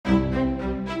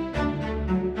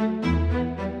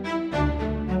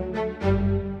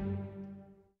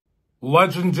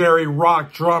Legendary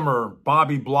rock drummer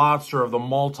Bobby BLOTZER of the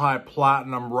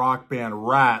multi-platinum rock band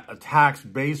RATT attacks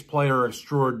bass player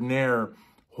extraordinaire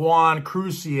Juan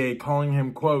Croucier, calling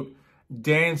him, quote,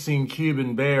 dancing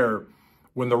Cuban bear,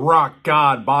 when the rock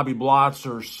god Bobby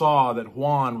BLOTZER saw that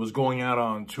Juan was going out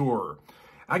on tour.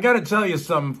 I got to tell you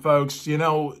something, folks. You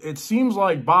know, it seems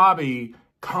like Bobby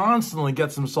constantly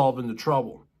gets himself into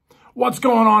trouble. What's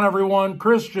going on, everyone?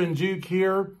 Christian Duke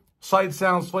here. Sight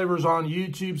Sounds Flavors on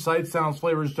YouTube,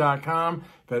 sightsoundsflavors.com.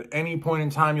 If at any point in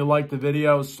time you like the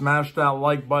video, smash that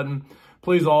like button.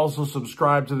 Please also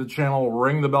subscribe to the channel,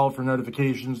 ring the bell for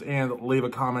notifications, and leave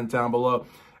a comment down below.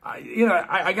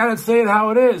 I got to say it how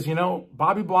it is. You know,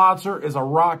 Bobby BLOTZER is a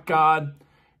rock god.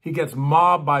 He gets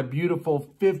mobbed by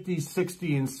beautiful 50,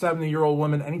 60, and 70-year-old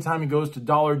women anytime he goes to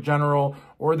Dollar General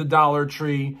or the Dollar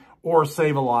Tree or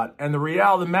Save-A-Lot. And the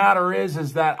reality of the matter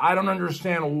is that I don't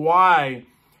understand why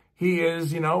he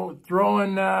is,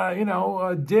 throwing,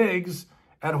 digs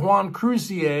at Juan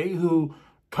Croucier, who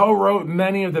co-wrote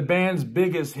many of the band's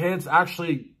biggest hits,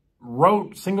 actually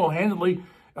wrote single-handedly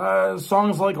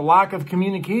songs like Lack of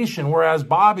Communication, whereas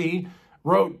Bobby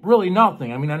wrote really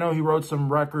nothing. I mean, I know he wrote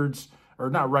some records,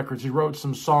 or not records, he wrote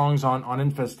some songs on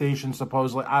Infestation,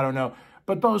 supposedly, I don't know.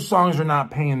 But those songs are not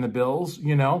paying the bills,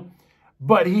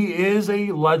 But he is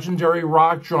a legendary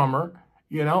rock drummer.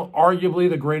 Arguably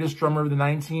the greatest drummer of the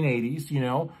 1980s,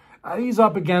 he's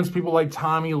up against people like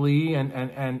Tommy Lee and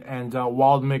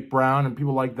Wald McBrown and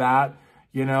people like that,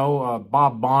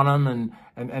 Bob Bonham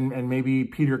and maybe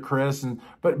Peter Criss.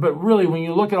 But really, when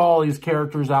you look at all these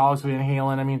characters, Alex Van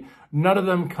Halen, I mean, none of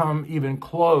them come even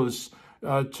close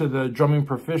to the drumming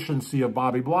proficiency of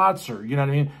Bobby BLOTZER. You know what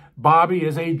I mean? Bobby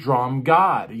is a drum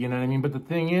god, you know what I mean? But the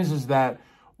thing is that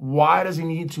why does he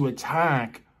need to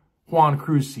attack Juan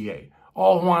Croucier?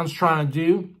 All Juan's trying to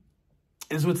do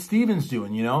is what Steven's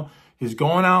doing, He's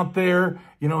going out there,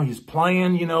 he's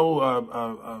playing,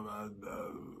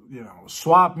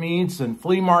 swap meets and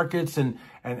flea markets and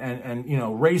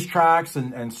racetracks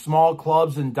and small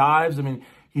clubs and dives. I mean,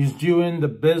 he's doing the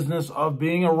business of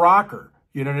being a rocker.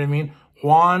 You know what I mean?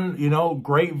 Juan,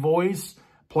 great voice,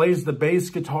 plays the bass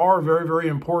guitar, very, very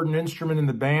important instrument in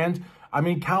the band. I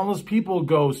mean, countless people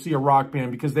go see a rock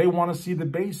band because they want to see the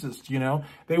bassist,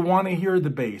 They want to hear the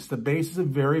bass. The bass is a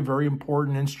very, very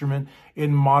important instrument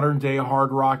in modern-day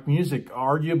hard rock music.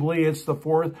 Arguably, it's the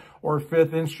fourth or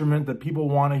fifth instrument that people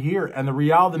want to hear. And the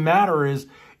reality of the matter is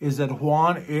that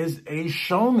Juan is a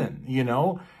showman,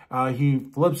 He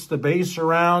flips the bass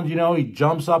around, he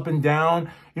jumps up and down.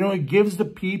 He gives the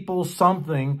people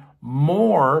something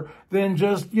more than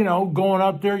just, going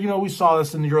up there. We saw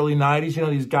this in the early 90s.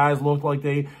 These guys looked like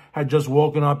they had just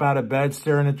woken up out of bed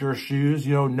staring at their shoes,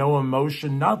 no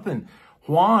emotion, nothing.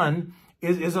 Juan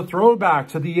is a throwback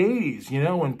to the 80s,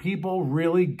 when people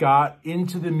really got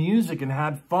into the music and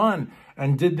had fun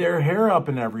and did their hair up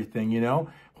and everything,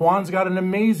 Juan's got an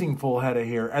amazing full head of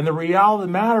hair. And the reality of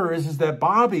the matter is that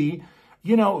Bobby,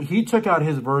 he took out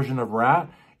his version of RATT,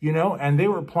 and they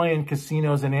were playing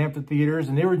casinos and amphitheaters,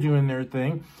 and they were doing their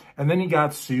thing. And then he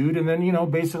got sued, and then,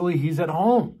 basically he's at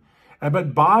home.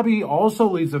 But Bobby also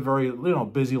leads a very,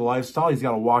 busy lifestyle. He's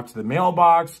got to walk to the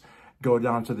mailbox, go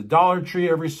down to the Dollar Tree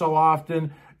every so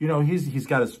often. He's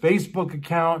got his Facebook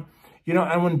account.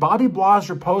 And when Bobby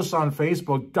BLOTZER posts on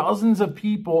Facebook, dozens of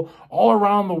people all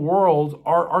around the world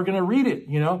are going to read it,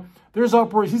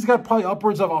 he's got probably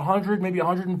upwards of 100, maybe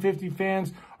 150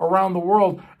 fans around the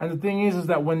world. And the thing is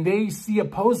that when they see a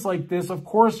post like this, of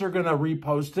course they're going to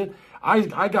repost it.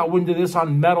 I got wind of this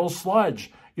on Metal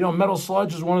Sludge. Metal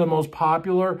Sludge is one of the most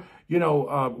popular,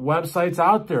 websites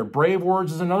out there. Brave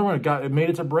Words is another one. It made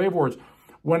it to Brave Words.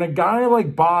 When a guy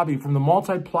like Bobby from the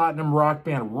multi-platinum rock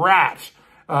band RATT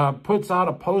puts out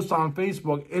a post on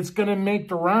Facebook, it's going to make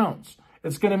the rounds.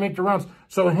 It's going to make the rounds.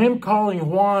 So him calling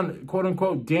Juan,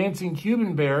 quote-unquote, dancing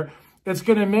Cuban bear, it's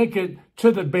going to make it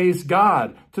to the bass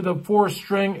god, to the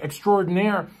four-string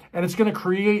extraordinaire, and it's going to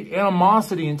create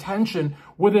animosity and tension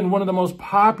within one of the most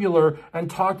popular and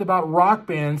talked about rock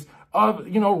bands of,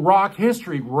 rock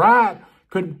history. RATT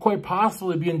could quite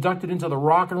possibly be inducted into the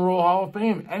Rock and Roll Hall of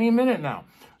Fame any minute now.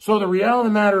 So the reality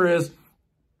of the matter is,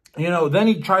 then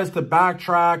he tries to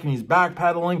backtrack and he's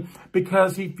backpedaling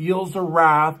because he feels the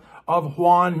wrath of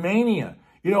Juan Mania.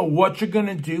 What you're going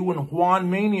to do when Juan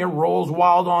Mania rolls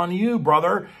wild on you,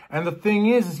 brother. And the thing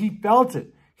is he felt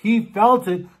it. He felt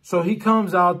it. So he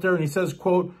comes out there and he says,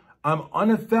 quote, I'm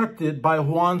unaffected by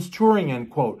Juan's touring,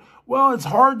 end quote. Well, it's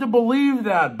hard to believe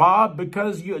that, Bob,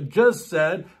 because you just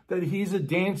said that he's a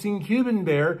dancing Cuban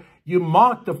bear. You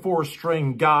mocked the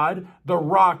four-string god, the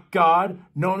rock god,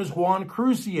 known as Juan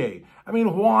Croucier. I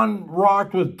mean, Juan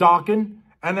rocked with Dokken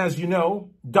And as you know,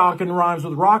 Dockin rhymes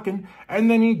with rockin'. And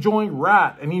then he joined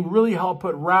RATT, and he really helped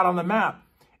put RATT on the map.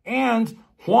 And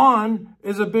Juan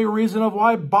is a big reason of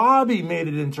why Bobby made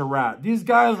it into RATT. These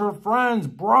guys were friends,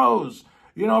 bros,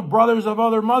 you know, brothers of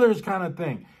other mothers kind of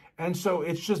thing. And so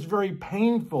it's just very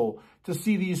painful to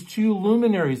see these two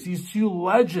luminaries, these two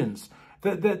legends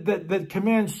that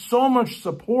command so much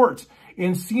support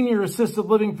in senior assisted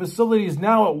living facilities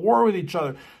now at war with each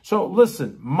other. So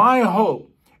listen, my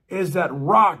hope is that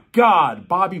rock god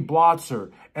Bobby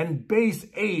BLOTZER and bass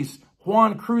ace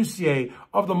Juan Croucier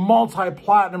of the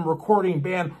multi-platinum recording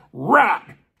band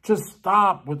RATT just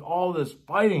stop with all this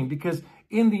fighting, because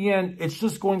in the end, it's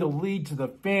just going to lead to the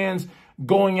fans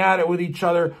going at it with each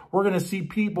other. We're going to see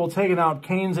people taking out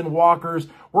canes and walkers.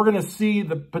 We're going to see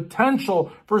the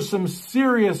potential for some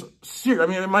serious, I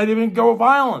mean, it might even go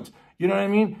violent. You know what I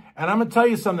mean? And I'm going to tell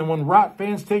you something. When RATT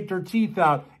fans take their teeth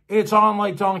out, it's on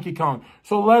like Donkey Kong.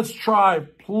 So let's try,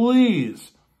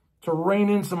 please, to rein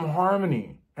in some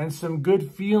harmony and some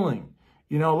good feeling.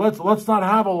 You know, let's not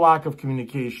have a lack of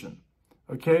communication,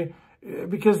 okay?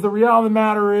 Because the reality of the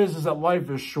matter is that life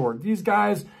is short. These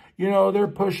guys, you know, they're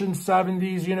pushing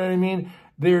 70s, you know what I mean?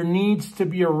 There needs to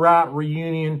be a RATT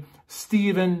reunion.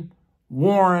 Steven,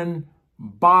 Warren,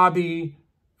 Bobby,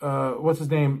 what's his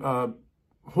name?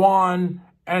 Juan,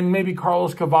 and maybe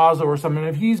Carlos Cavazo or something.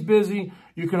 If he's busy,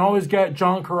 you can always get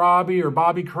John Corabi or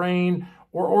Bobby Crane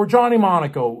or Johnny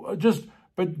Monaco.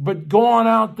 But go on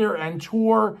out there and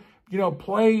tour, you know,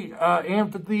 play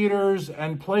amphitheaters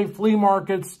and play flea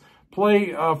markets,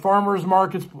 play farmers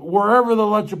markets, wherever they'll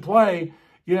let you play,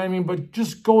 you know what I mean? But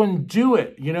just go and do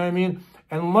it, you know what I mean?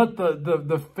 And let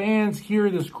the fans hear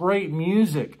this great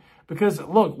music. Because,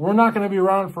 look, we're not going to be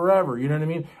around forever, you know what I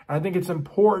mean? And I think it's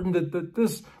important that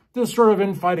this sort of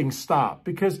infighting stop,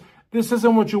 because this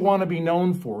isn't what you want to be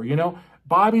known for, you know?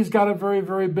 Bobby's got a very,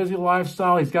 very busy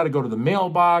lifestyle. He's got to go to the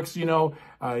mailbox, you know.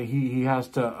 He has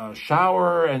to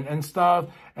shower and stuff,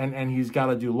 and he's got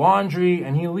to do laundry,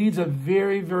 and he leads a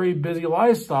very, very busy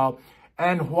lifestyle.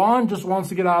 And Juan just wants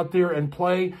to get out there and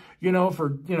play, you know,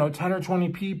 for, you know, 10 or 20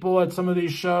 people at some of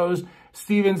these shows.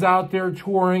 Steven's out there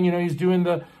touring, you know, he's doing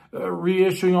the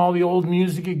reissuing all the old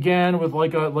music again with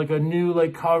like a new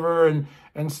like cover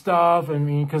and stuff. I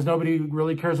mean, because nobody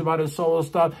really cares about his solo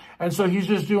stuff. And so he's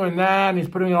just doing that, and he's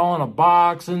putting it all in a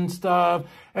box and stuff.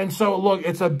 And so, look,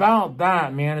 it's about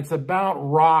that, man. It's about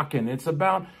rocking. It's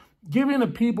about giving the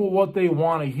people what they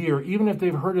want to hear. Even if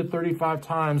they've heard it 35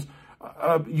 times,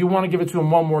 you want to give it to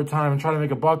them one more time and try to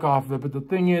make a buck off of it. But the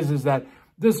thing is that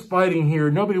this fighting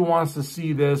here, nobody wants to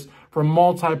see this from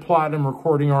multi-platinum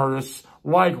recording artists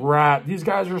like RATT. These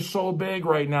guys are so big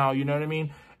right now, you know what I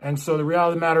mean? And so the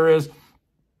reality of the matter is,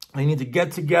 they need to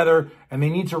get together and they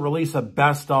need to release a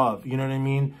best of, you know what I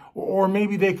mean? Or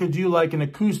maybe they could do like an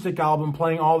acoustic album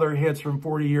playing all their hits from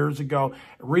 40 years ago,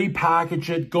 repackage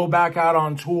it, go back out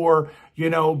on tour, you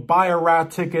know, buy a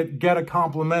RATT ticket, get a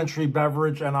complimentary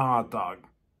beverage and a hot dog.